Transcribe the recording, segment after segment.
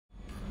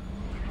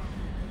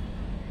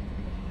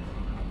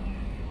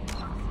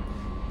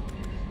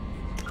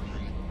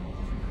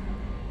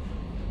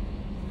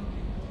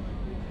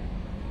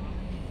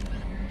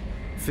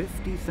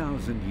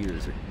50,000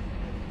 years ago.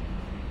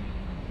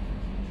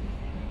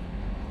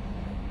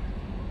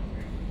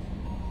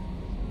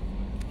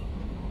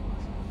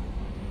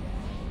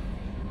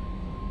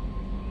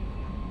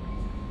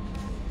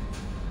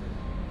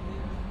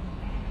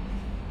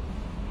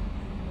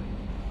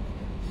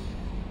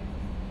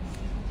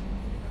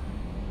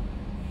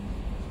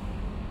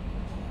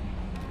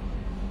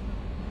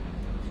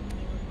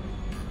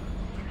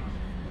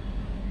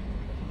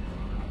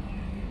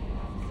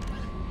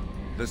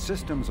 The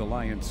Systems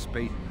Alliance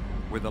space.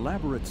 With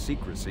elaborate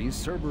secrecy,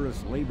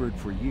 Cerberus labored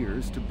for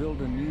years to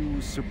build a new,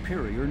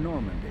 superior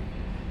Normandy.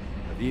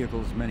 The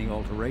vehicle's many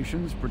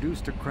alterations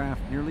produced a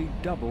craft nearly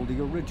double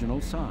the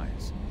original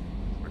size,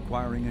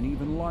 requiring an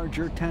even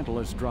larger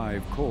Tantalus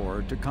drive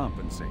core to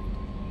compensate.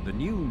 The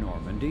new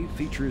Normandy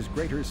features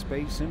greater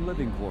space in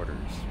living quarters,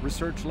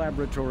 research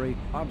laboratory,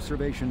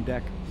 observation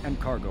deck, and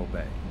cargo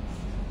bay.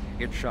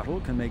 Its shuttle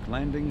can make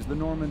landings the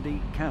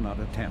Normandy cannot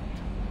attempt.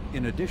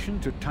 In addition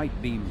to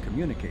tight beam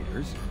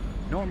communicators,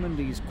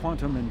 Normandy's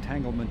Quantum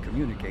Entanglement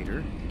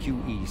Communicator,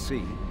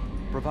 QEC,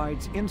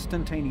 provides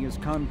instantaneous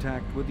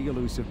contact with the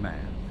elusive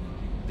man.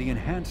 The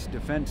Enhanced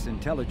Defense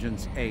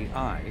Intelligence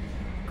AI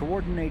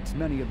coordinates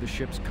many of the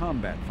ship's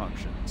combat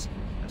functions,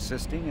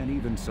 assisting and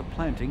even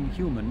supplanting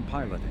human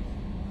piloting.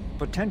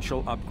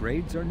 Potential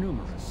upgrades are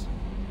numerous.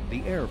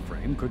 The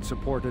airframe could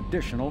support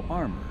additional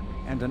armor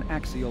and an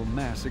axial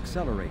mass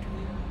accelerator.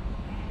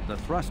 The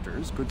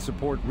thrusters could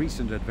support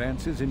recent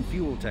advances in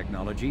fuel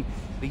technology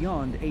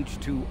beyond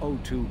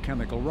H2O2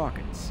 chemical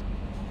rockets.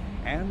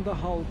 And the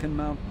hull can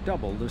mount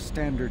double the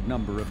standard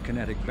number of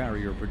kinetic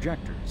barrier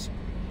projectors,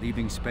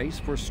 leaving space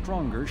for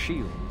stronger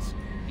shields,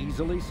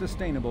 easily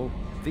sustainable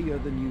via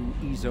the new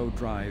ESO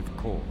drive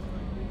core.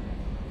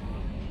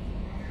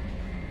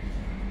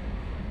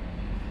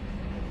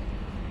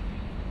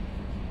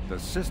 The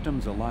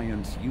Systems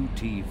Alliance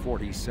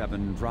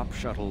UT-47 drop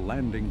shuttle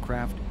landing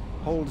craft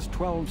holds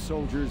 12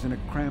 soldiers in a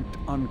cramped,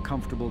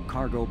 uncomfortable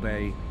cargo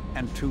bay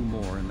and 2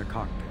 more in the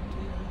cockpit.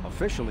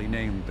 Officially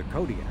named the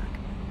Kodiak,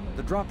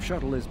 the drop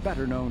shuttle is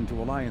better known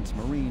to Alliance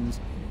Marines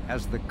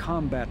as the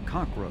Combat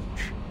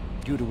Cockroach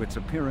due to its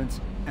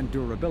appearance and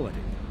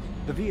durability.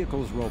 The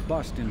vehicle's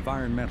robust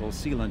environmental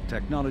sealant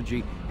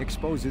technology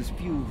exposes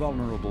few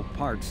vulnerable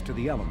parts to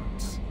the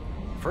elements.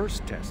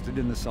 First tested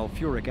in the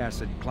sulfuric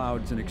acid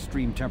clouds and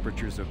extreme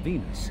temperatures of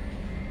Venus,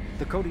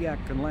 the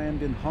Kodiak can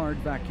land in hard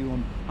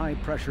vacuum, high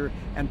pressure,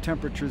 and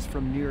temperatures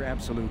from near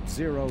absolute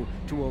zero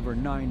to over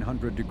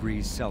 900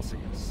 degrees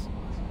Celsius.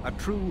 A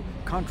true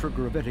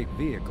contragravitic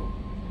vehicle,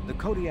 the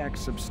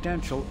Kodiak's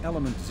substantial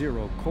element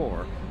zero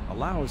core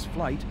allows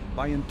flight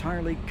by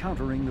entirely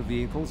countering the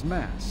vehicle's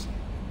mass.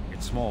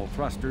 Its small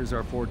thrusters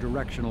are for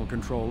directional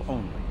control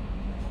only.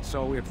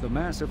 So if the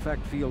mass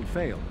effect field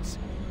fails,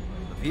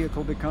 the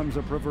vehicle becomes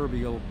a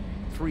proverbial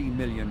 3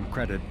 million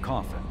credit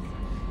coffin.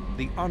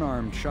 The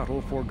unarmed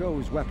shuttle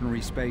forgoes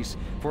weaponry space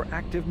for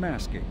active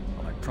masking,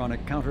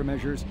 electronic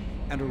countermeasures,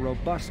 and a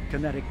robust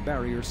kinetic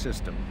barrier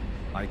system,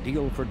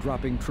 ideal for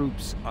dropping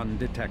troops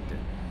undetected.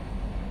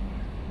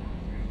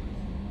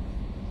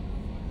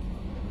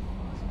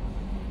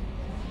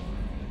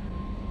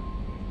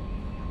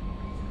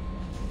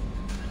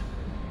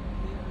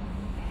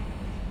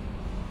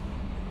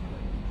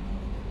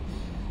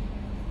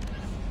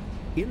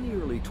 In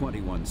the early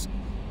 21s,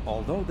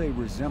 although they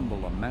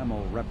resemble a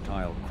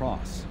mammal-reptile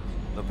cross,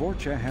 the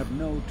Vorcha have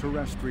no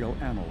terrestrial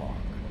analog.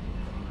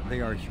 They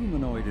are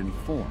humanoid in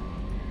form,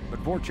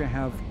 but Vorcha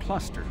have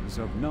clusters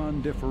of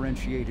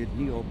non-differentiated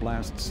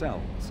neoblast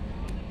cells,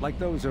 like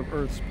those of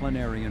Earth's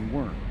planarian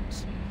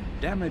worms.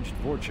 Damaged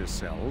Vorcha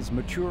cells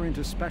mature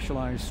into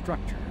specialized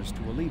structures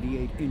to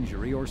alleviate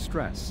injury or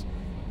stress.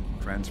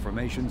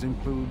 Transformations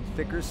include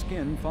thicker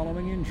skin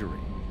following injury,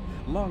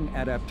 lung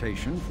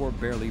adaptation for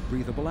barely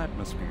breathable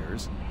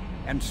atmospheres,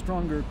 and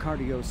stronger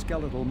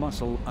cardioskeletal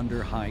muscle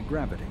under high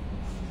gravity.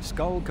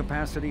 Skull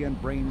capacity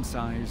and brain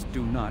size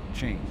do not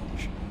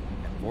change,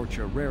 and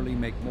Vorcha rarely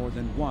make more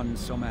than one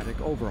somatic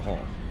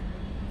overhaul.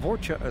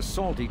 Vorcha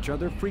assault each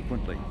other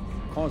frequently,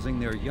 causing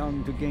their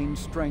young to gain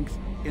strength,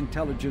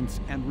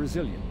 intelligence, and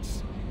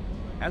resilience.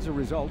 As a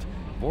result,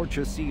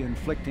 Vorcha see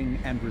inflicting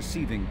and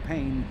receiving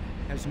pain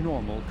as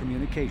normal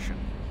communication.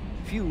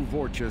 Few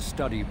Vorcha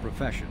study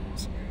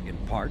professions, in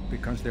part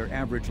because their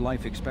average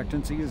life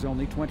expectancy is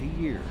only 20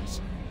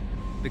 years.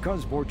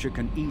 Because Vorcha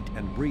can eat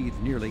and breathe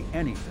nearly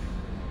anything,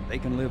 they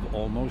can live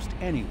almost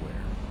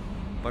anywhere.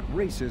 But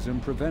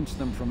racism prevents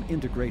them from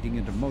integrating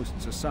into most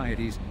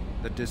societies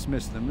that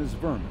dismiss them as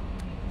vermin.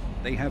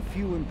 They have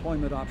few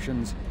employment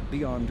options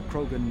beyond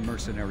Krogan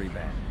mercenary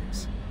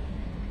bands.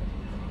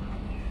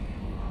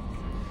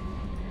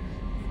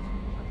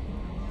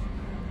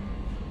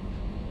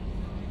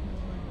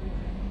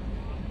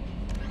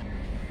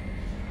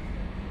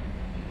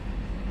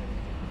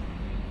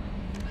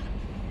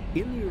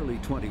 In the early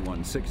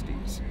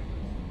 2160s,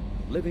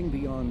 living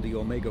beyond the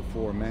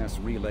Omega-4 mass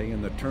relay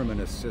in the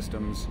Terminus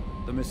systems,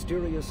 the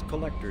mysterious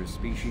collector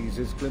species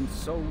is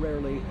glimpsed so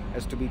rarely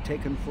as to be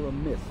taken for a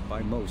myth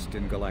by most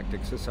in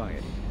galactic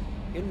society.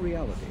 In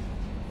reality,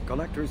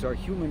 Collectors are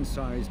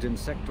human-sized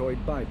insectoid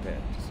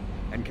bipeds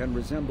and can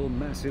resemble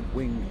massive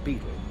winged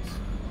beetles.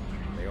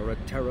 They are a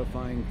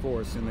terrifying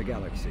force in the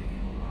galaxy,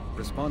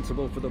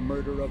 responsible for the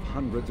murder of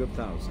hundreds of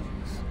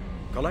thousands.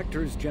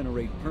 Collectors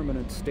generate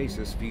permanent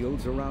stasis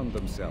fields around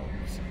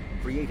themselves,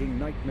 creating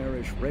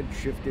nightmarish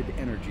red-shifted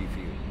energy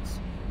fields.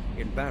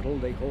 In battle,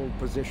 they hold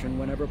position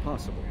whenever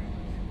possible,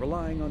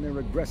 relying on their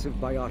aggressive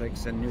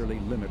biotics and nearly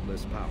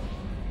limitless power.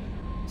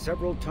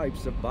 Several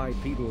types of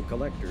bipedal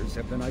collectors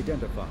have been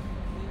identified,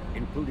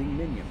 including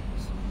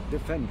minions,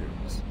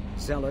 defenders,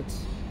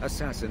 zealots,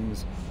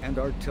 assassins, and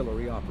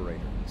artillery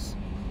operators.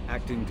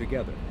 Acting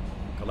together,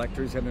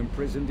 collectors have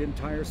imprisoned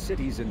entire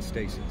cities in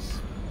stasis.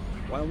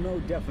 While no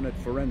definite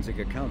forensic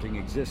accounting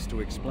exists to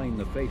explain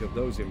the fate of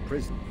those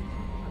imprisoned,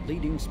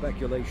 leading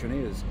speculation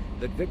is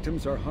that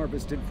victims are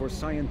harvested for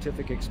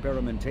scientific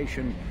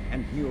experimentation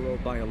and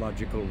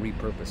neurobiological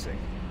repurposing.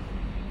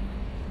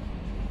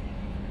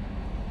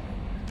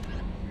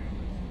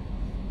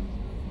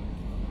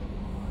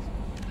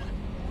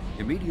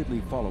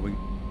 Immediately following,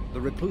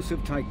 the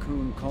reclusive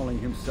tycoon calling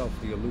himself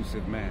the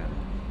Elusive Man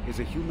is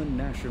a human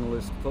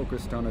nationalist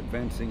focused on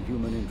advancing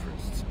human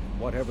interests,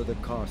 whatever the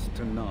cost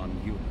to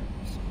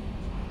non-humans.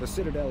 The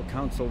Citadel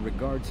Council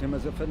regards him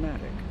as a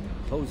fanatic,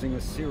 posing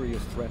a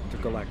serious threat to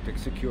galactic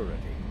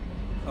security.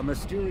 A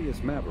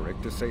mysterious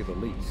maverick, to say the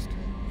least,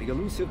 the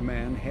Elusive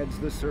Man heads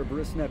the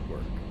Cerberus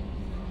network.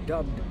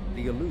 Dubbed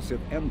the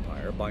Elusive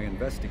Empire by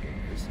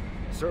investigators,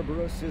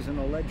 Cerberus is an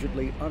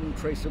allegedly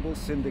untraceable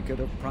syndicate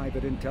of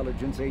private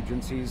intelligence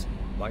agencies,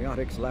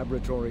 biotics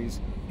laboratories,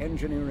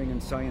 engineering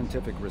and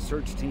scientific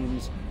research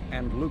teams,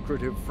 and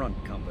lucrative front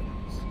companies.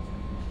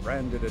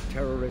 Branded a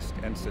terrorist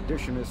and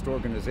seditionist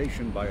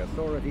organization by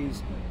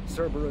authorities,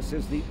 Cerberus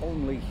is the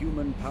only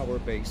human power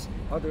base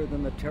other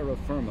than the Terra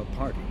Firma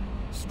Party,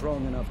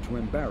 strong enough to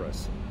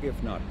embarrass,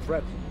 if not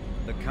threaten,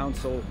 the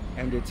Council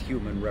and its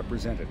human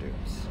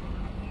representatives.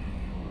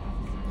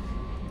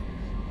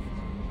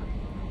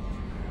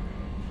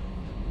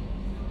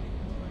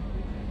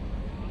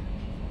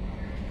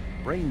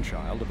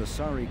 Brainchild of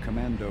Asari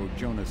Commando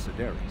Jonas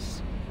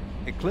Sideris,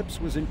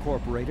 Eclipse was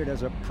incorporated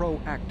as a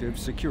proactive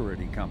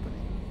security company.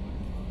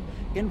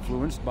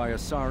 Influenced by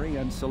Asari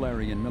and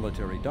Solarian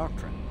military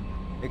doctrine,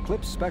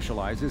 Eclipse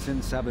specializes in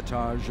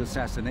sabotage,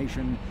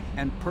 assassination,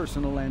 and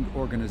personal and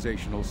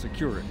organizational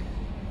security.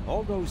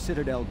 Although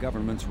Citadel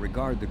governments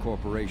regard the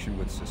corporation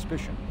with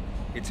suspicion,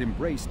 it's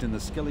embraced in the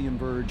Skillian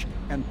Verge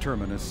and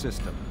Terminus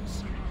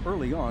systems.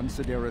 Early on,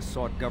 Sideris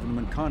sought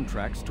government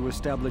contracts to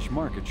establish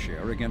market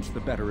share against the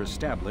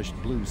better-established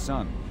Blue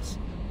Suns.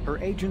 Her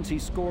agency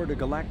scored a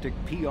galactic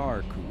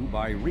PR coup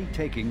by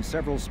retaking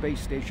several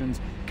space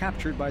stations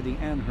captured by the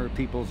Anher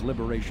People's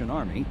Liberation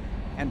Army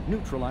and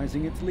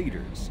neutralizing its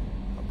leaders,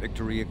 a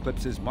victory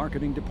Eclipse's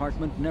marketing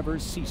department never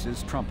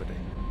ceases trumpeting.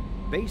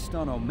 Based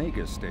on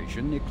Omega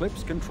Station,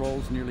 Eclipse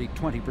controls nearly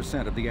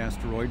 20% of the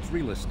asteroid's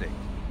real estate.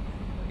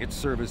 Its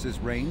services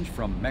range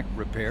from mech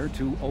repair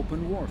to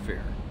open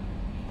warfare,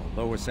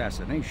 although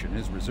assassination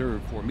is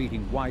reserved for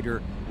meeting wider,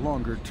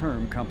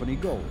 longer-term company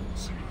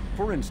goals.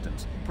 For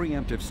instance,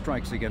 preemptive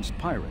strikes against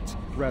pirates,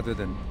 rather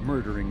than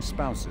murdering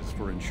spouses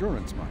for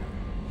insurance money.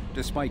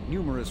 Despite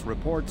numerous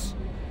reports,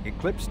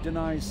 Eclipse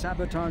denies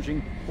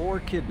sabotaging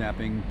or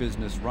kidnapping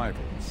business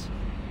rivals.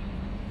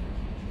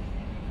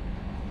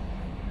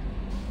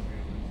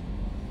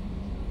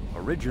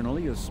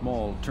 Originally a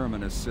small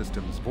Terminus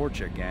Systems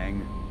Vorcha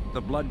gang, the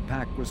Blood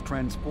Pack was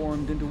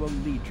transformed into a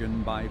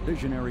legion by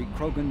visionary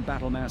Krogan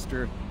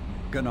battlemaster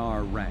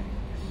Gunnar Rang.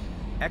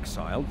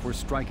 Exiled for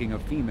striking a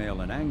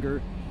female in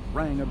anger,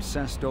 Rang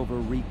obsessed over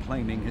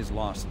reclaiming his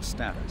lost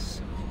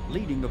status.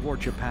 Leading the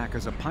Vorcha Pack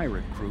as a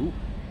pirate crew,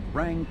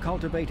 Rang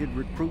cultivated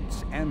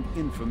recruits and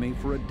infamy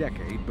for a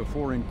decade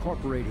before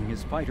incorporating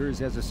his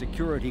fighters as a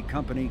security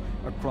company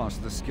across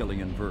the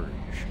Skillian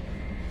Verge.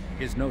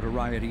 His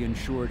notoriety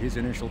ensured his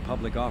initial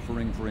public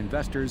offering for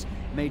investors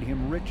made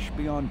him rich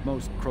beyond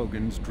most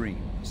Krogan's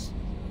dreams.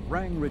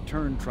 Rang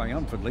returned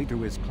triumphantly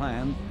to his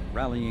clan,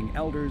 rallying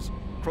elders,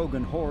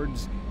 Krogan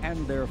hordes,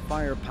 and their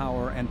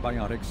firepower and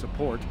biotic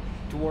support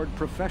toward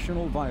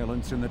professional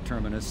violence in the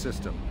Terminus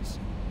systems.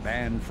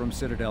 Banned from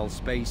Citadel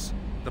space,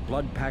 the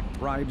Blood Pack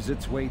bribes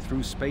its way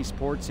through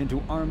spaceports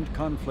into armed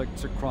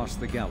conflicts across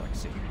the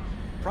galaxy.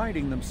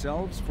 Priding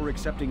themselves for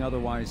accepting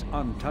otherwise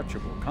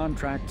untouchable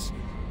contracts,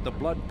 the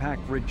Blood Pack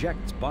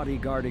rejects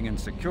bodyguarding and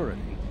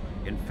security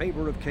in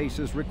favor of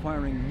cases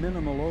requiring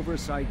minimal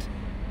oversight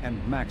and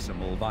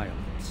maximal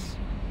violence.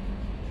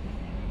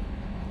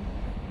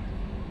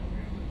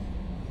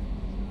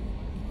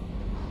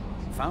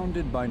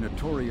 Founded by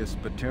notorious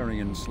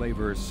Batarian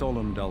slaver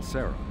Solum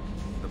Dulcera,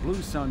 the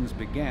Blue Suns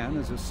began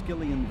as a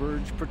Skillian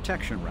Verge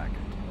protection racket,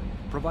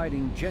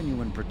 providing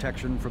genuine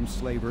protection from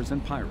slavers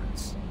and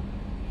pirates.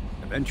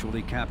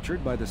 Eventually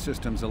captured by the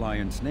Systems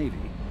Alliance Navy,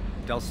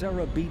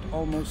 Dulcera beat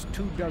almost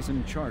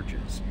 24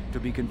 charges to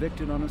be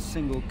convicted on a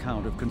single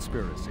count of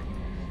conspiracy.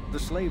 The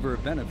slaver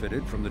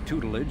benefited from the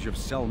tutelage of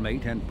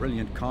cellmate and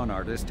brilliant con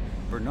artist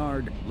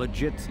Bernard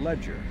Legit's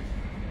Ledger.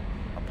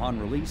 Upon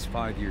release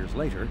 5 years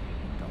later,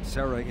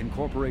 Sarah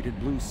incorporated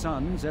Blue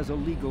Suns as a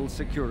legal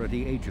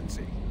security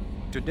agency.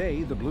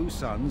 Today, the Blue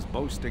Suns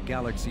boast a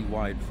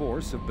galaxy-wide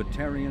force of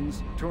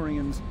Batarians,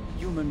 Turians,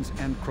 humans,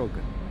 and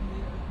Krogan.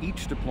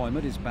 Each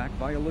deployment is backed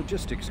by a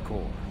logistics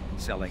corps,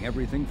 selling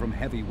everything from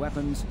heavy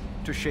weapons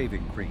to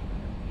shaving cream.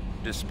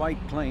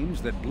 Despite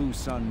claims that Blue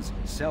Suns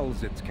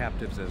sells its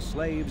captives as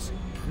slaves,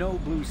 no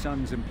Blue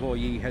Suns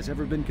employee has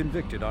ever been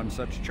convicted on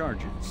such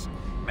charges.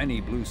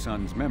 Many Blue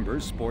Suns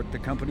members sport the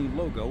company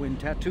logo in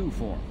tattoo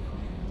form,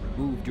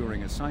 removed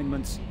during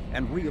assignments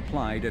and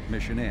reapplied at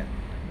mission end.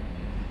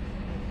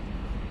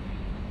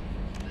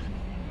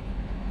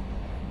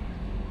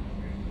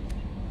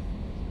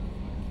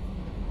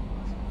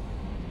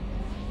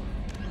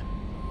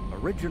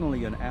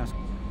 Originally an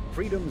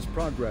Freedom's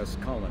Progress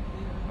colony.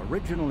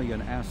 Originally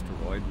an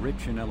asteroid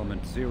rich in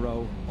element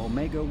 0,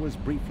 Omega was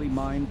briefly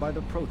mined by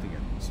the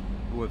Protheans,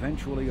 who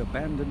eventually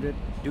abandoned it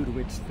due to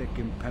its thick,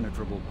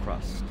 impenetrable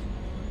crust.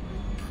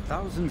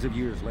 Thousands of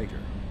years later,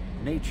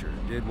 nature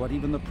did what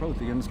even the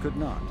Protheans could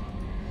not.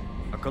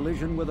 A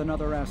collision with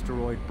another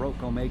asteroid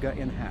broke Omega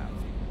in half,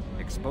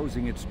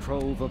 exposing its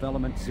trove of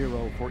element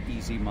 0 for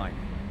easy mining.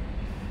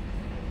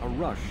 A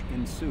rush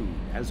ensued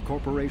as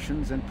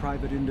corporations and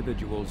private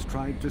individuals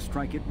tried to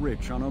strike it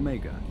rich on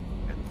Omega,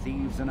 and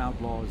thieves and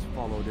outlaws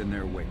followed in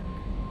their wake.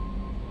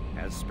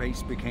 As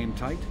space became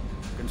tight,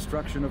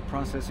 construction of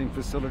processing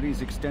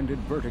facilities extended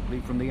vertically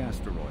from the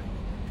asteroid,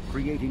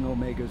 creating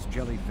Omega's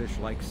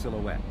jellyfish-like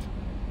silhouette.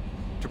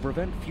 To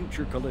prevent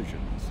future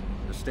collisions,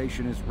 the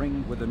station is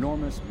ringed with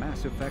enormous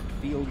mass effect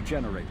field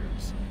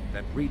generators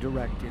that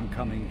redirect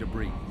incoming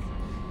debris.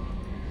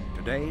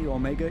 Today,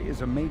 Omega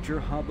is a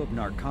major hub of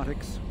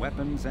narcotics,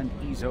 weapons, and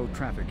EZO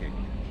trafficking,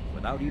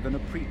 without even a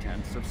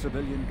pretense of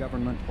civilian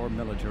government or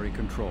military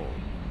control.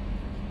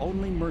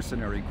 Only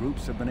mercenary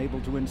groups have been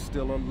able to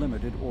instill a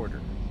limited order.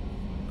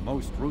 The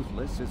most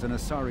ruthless is an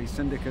Asari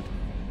syndicate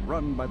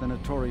run by the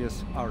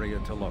notorious Arya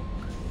T'Loak.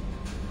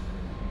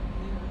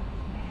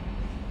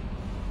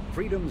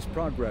 Freedom's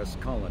Progress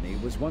colony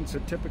was once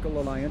a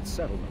typical Alliance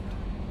settlement,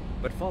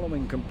 but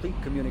following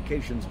complete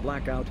communications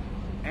blackout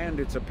and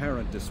its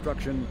apparent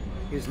destruction,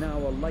 is now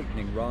a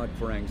lightning rod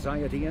for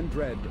anxiety and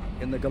dread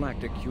in the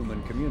galactic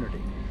human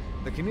community.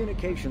 The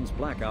communications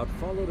blackout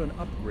followed an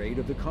upgrade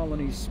of the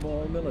colony's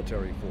small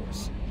military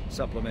force,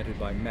 supplemented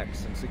by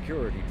mechs and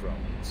security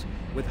drones,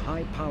 with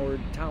high-powered,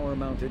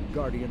 tower-mounted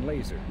Guardian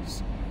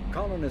lasers.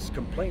 Colonists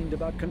complained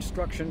about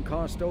construction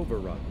cost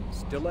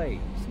overruns, delays,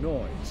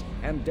 noise,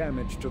 and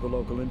damage to the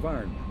local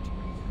environment.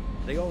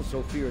 They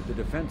also feared the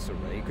defense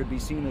array could be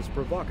seen as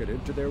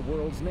provocative to their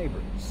world's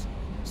neighbors.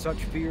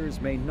 Such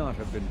fears may not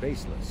have been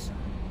baseless.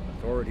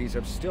 Authorities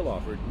have still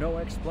offered no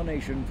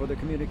explanation for the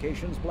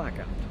communications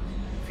blackout,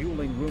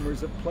 fueling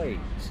rumors of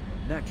plagues,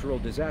 natural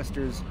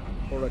disasters,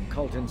 or a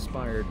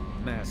cult-inspired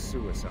mass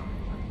suicide.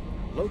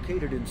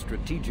 Located in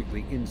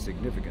strategically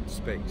insignificant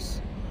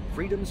space,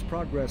 Freedom's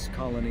Progress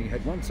colony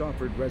had once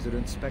offered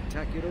residents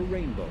spectacular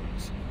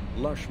rainbows,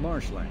 lush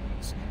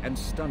marshlands, and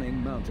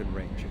stunning mountain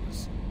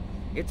ranges.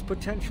 Its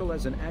potential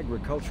as an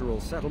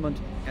agricultural settlement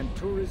and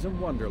tourism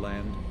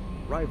wonderland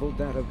rivaled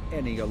that of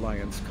any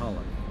Alliance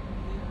colony.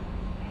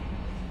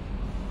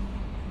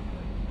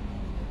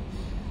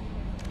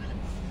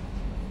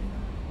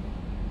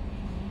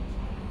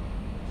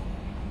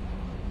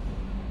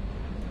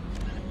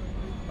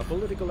 A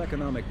political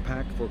economic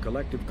pact for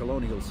collective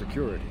colonial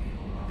security,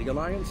 the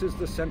Alliance is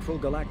the central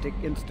galactic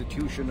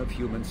institution of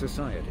human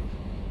society.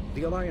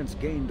 The Alliance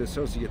gained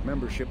associate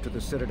membership to the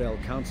Citadel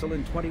Council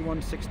in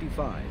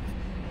 2165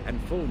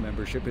 and full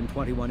membership in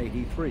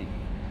 2183.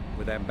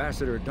 With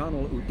Ambassador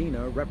Donald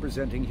Udina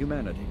representing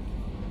humanity.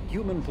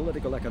 Human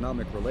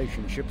political-economic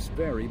relationships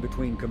vary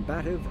between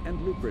combative and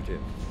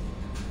lucrative.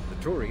 The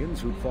Turians,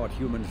 who fought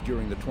humans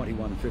during the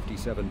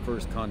 2157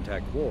 First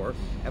Contact War,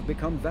 have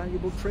become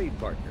valuable trade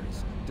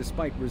partners,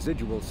 despite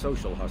residual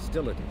social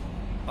hostility.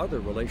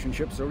 Other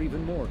relationships are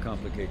even more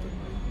complicated.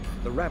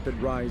 The rapid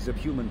rise of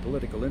human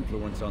political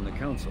influence on the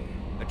Council,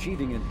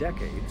 achieving in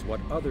decades what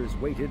others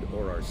waited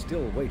or are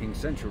still waiting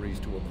centuries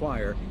to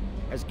acquire,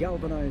 has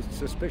galvanized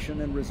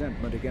suspicion and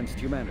resentment against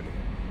humanity.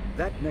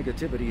 That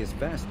negativity is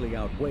vastly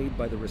outweighed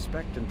by the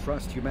respect and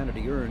trust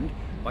humanity earned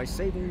by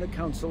saving the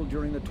Council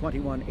during the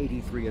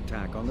 2183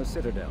 attack on the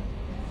Citadel,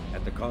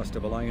 at the cost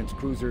of Alliance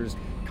cruisers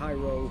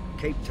Cairo,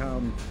 Cape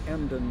Town,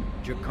 Emden,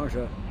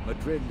 Jakarta,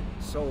 Madrid,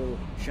 Seoul,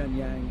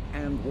 Shenyang,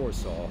 and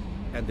Warsaw,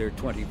 and their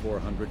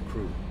 2,400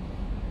 crew.